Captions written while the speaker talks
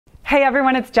Hey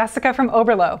everyone, it's Jessica from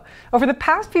Oberlo. Over the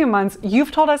past few months, you've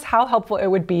told us how helpful it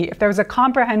would be if there was a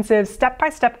comprehensive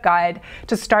step-by-step guide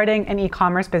to starting an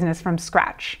e-commerce business from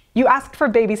scratch. You asked for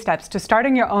baby steps to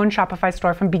starting your own Shopify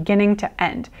store from beginning to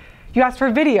end. You asked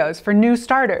for videos for new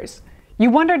starters. You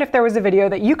wondered if there was a video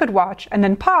that you could watch and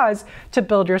then pause to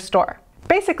build your store.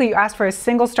 Basically, you asked for a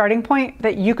single starting point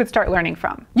that you could start learning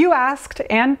from. You asked,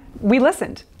 and we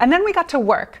listened. And then we got to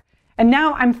work. And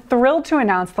now I'm thrilled to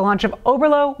announce the launch of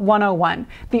Oberlo 101,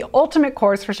 the ultimate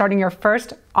course for starting your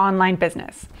first online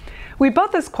business. We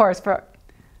built this course for...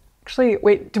 Actually,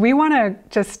 wait, do we want to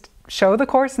just show the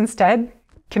course instead?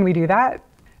 Can we do that?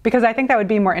 Because I think that would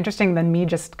be more interesting than me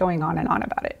just going on and on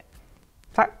about it.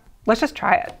 So let's just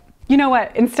try it. You know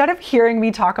what? Instead of hearing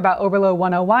me talk about Oberlo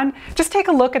 101, just take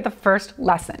a look at the first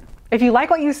lesson. If you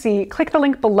like what you see, click the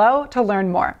link below to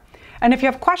learn more. And if you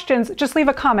have questions, just leave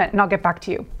a comment and I'll get back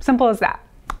to you. Simple as that.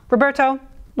 Roberto,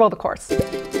 roll the course.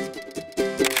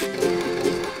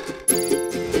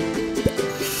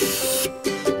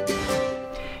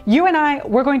 You and I,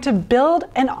 we're going to build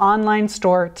an online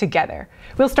store together.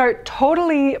 We'll start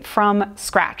totally from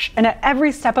scratch. And at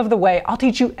every step of the way, I'll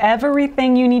teach you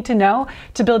everything you need to know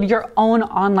to build your own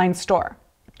online store.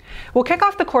 We'll kick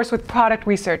off the course with product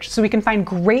research so we can find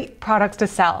great products to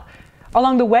sell.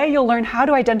 Along the way, you'll learn how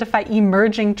to identify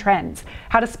emerging trends,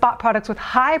 how to spot products with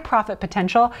high profit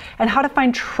potential, and how to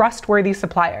find trustworthy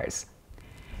suppliers.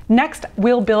 Next,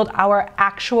 we'll build our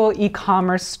actual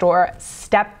e-commerce store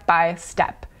step by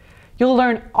step. You'll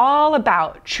learn all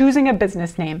about choosing a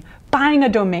business name, buying a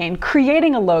domain,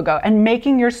 creating a logo, and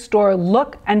making your store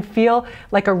look and feel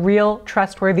like a real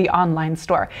trustworthy online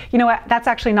store. You know what? That's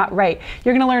actually not right.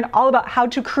 You're going to learn all about how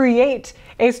to create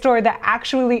a store that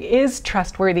actually is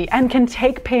trustworthy and can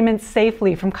take payments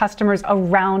safely from customers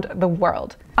around the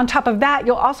world. On top of that,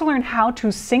 you'll also learn how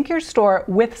to sync your store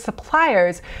with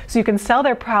suppliers so you can sell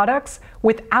their products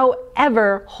without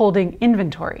ever holding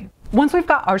inventory. Once we've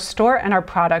got our store and our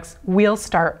products, we'll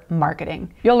start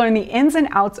marketing. You'll learn the ins and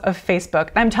outs of Facebook.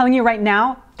 And I'm telling you right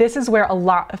now, this is where a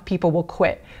lot of people will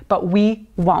quit, but we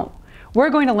won't. We're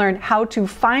going to learn how to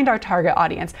find our target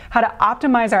audience, how to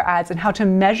optimize our ads, and how to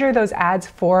measure those ads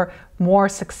for more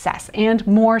success and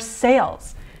more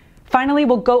sales. Finally,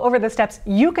 we'll go over the steps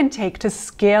you can take to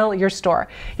scale your store.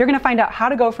 You're going to find out how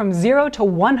to go from 0 to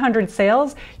 100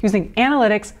 sales using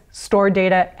analytics, store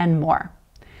data, and more.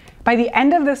 By the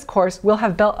end of this course, we'll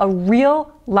have built a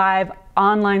real live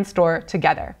online store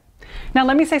together. Now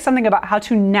let me say something about how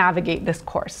to navigate this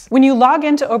course. When you log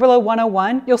into Oberlo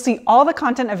 101, you'll see all the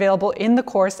content available in the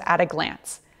course at a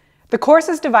glance. The course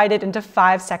is divided into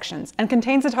 5 sections and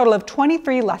contains a total of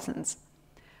 23 lessons.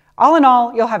 All in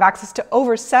all, you'll have access to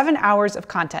over 7 hours of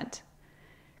content.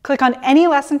 Click on any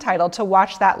lesson title to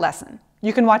watch that lesson.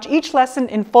 You can watch each lesson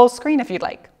in full screen if you'd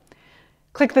like.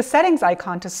 Click the settings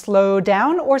icon to slow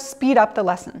down or speed up the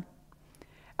lesson.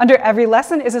 Under every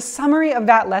lesson is a summary of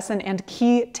that lesson and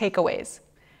key takeaways.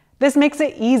 This makes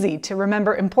it easy to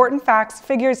remember important facts,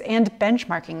 figures, and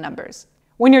benchmarking numbers.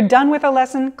 When you're done with a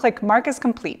lesson, click Mark as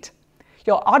Complete.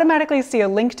 You'll automatically see a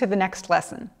link to the next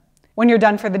lesson. When you're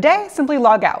done for the day, simply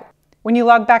log out. When you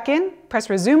log back in, press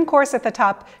Resume Course at the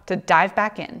top to dive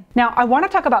back in. Now, I want to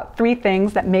talk about 3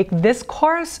 things that make this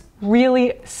course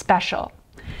really special.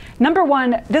 Number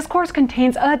 1, this course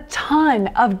contains a ton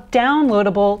of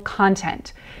downloadable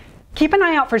content. Keep an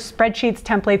eye out for spreadsheets,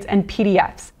 templates, and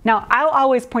PDFs. Now, I'll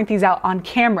always point these out on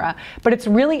camera, but it's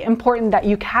really important that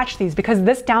you catch these because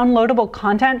this downloadable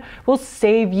content will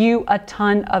save you a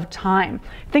ton of time.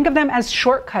 Think of them as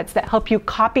shortcuts that help you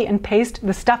copy and paste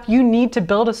the stuff you need to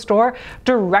build a store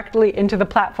directly into the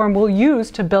platform we'll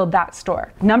use to build that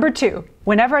store. Number 2,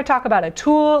 whenever I talk about a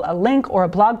tool, a link, or a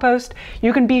blog post,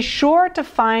 you can be sure to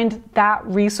find that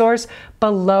resource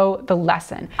below the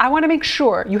lesson. I want to make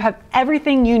sure you have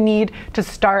everything you need to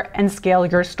start and scale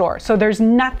your store. So there's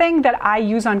nothing that I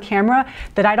use on camera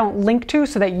that I don't link to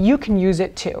so that you can use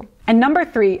it too. And number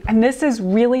 3, and this is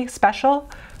really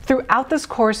special, throughout this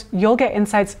course, you'll get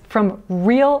insights from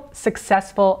real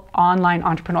successful online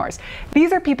entrepreneurs.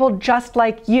 These are people just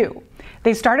like you.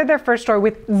 They started their first store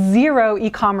with 0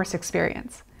 e-commerce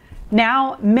experience.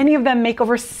 Now, many of them make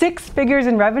over 6 figures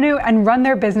in revenue and run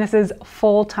their businesses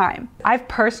full time. I've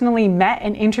personally met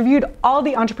and interviewed all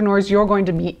the entrepreneurs you're going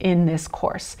to meet in this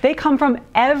course. They come from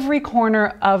every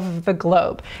corner of the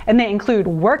globe, and they include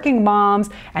working moms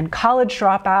and college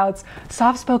dropouts,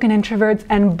 soft-spoken introverts,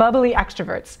 and bubbly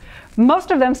extroverts. Most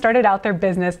of them started out their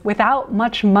business without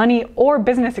much money or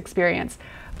business experience,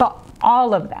 but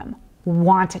all of them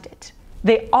wanted it.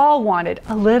 They all wanted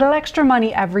a little extra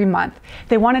money every month.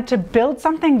 They wanted to build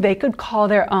something they could call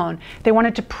their own. They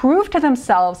wanted to prove to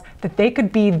themselves that they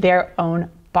could be their own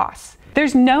boss.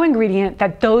 There's no ingredient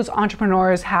that those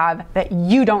entrepreneurs have that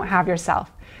you don't have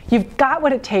yourself. You've got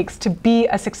what it takes to be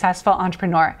a successful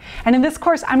entrepreneur. And in this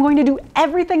course, I'm going to do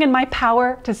everything in my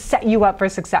power to set you up for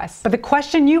success. But the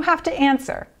question you have to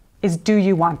answer is, do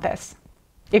you want this?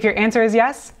 If your answer is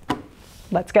yes,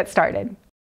 let's get started.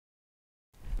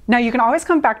 Now, you can always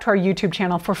come back to our YouTube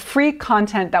channel for free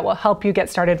content that will help you get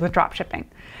started with dropshipping.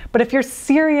 But if you're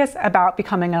serious about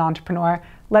becoming an entrepreneur,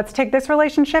 let's take this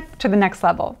relationship to the next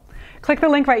level. Click the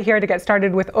link right here to get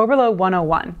started with Oberlo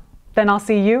 101. Then I'll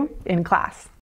see you in class.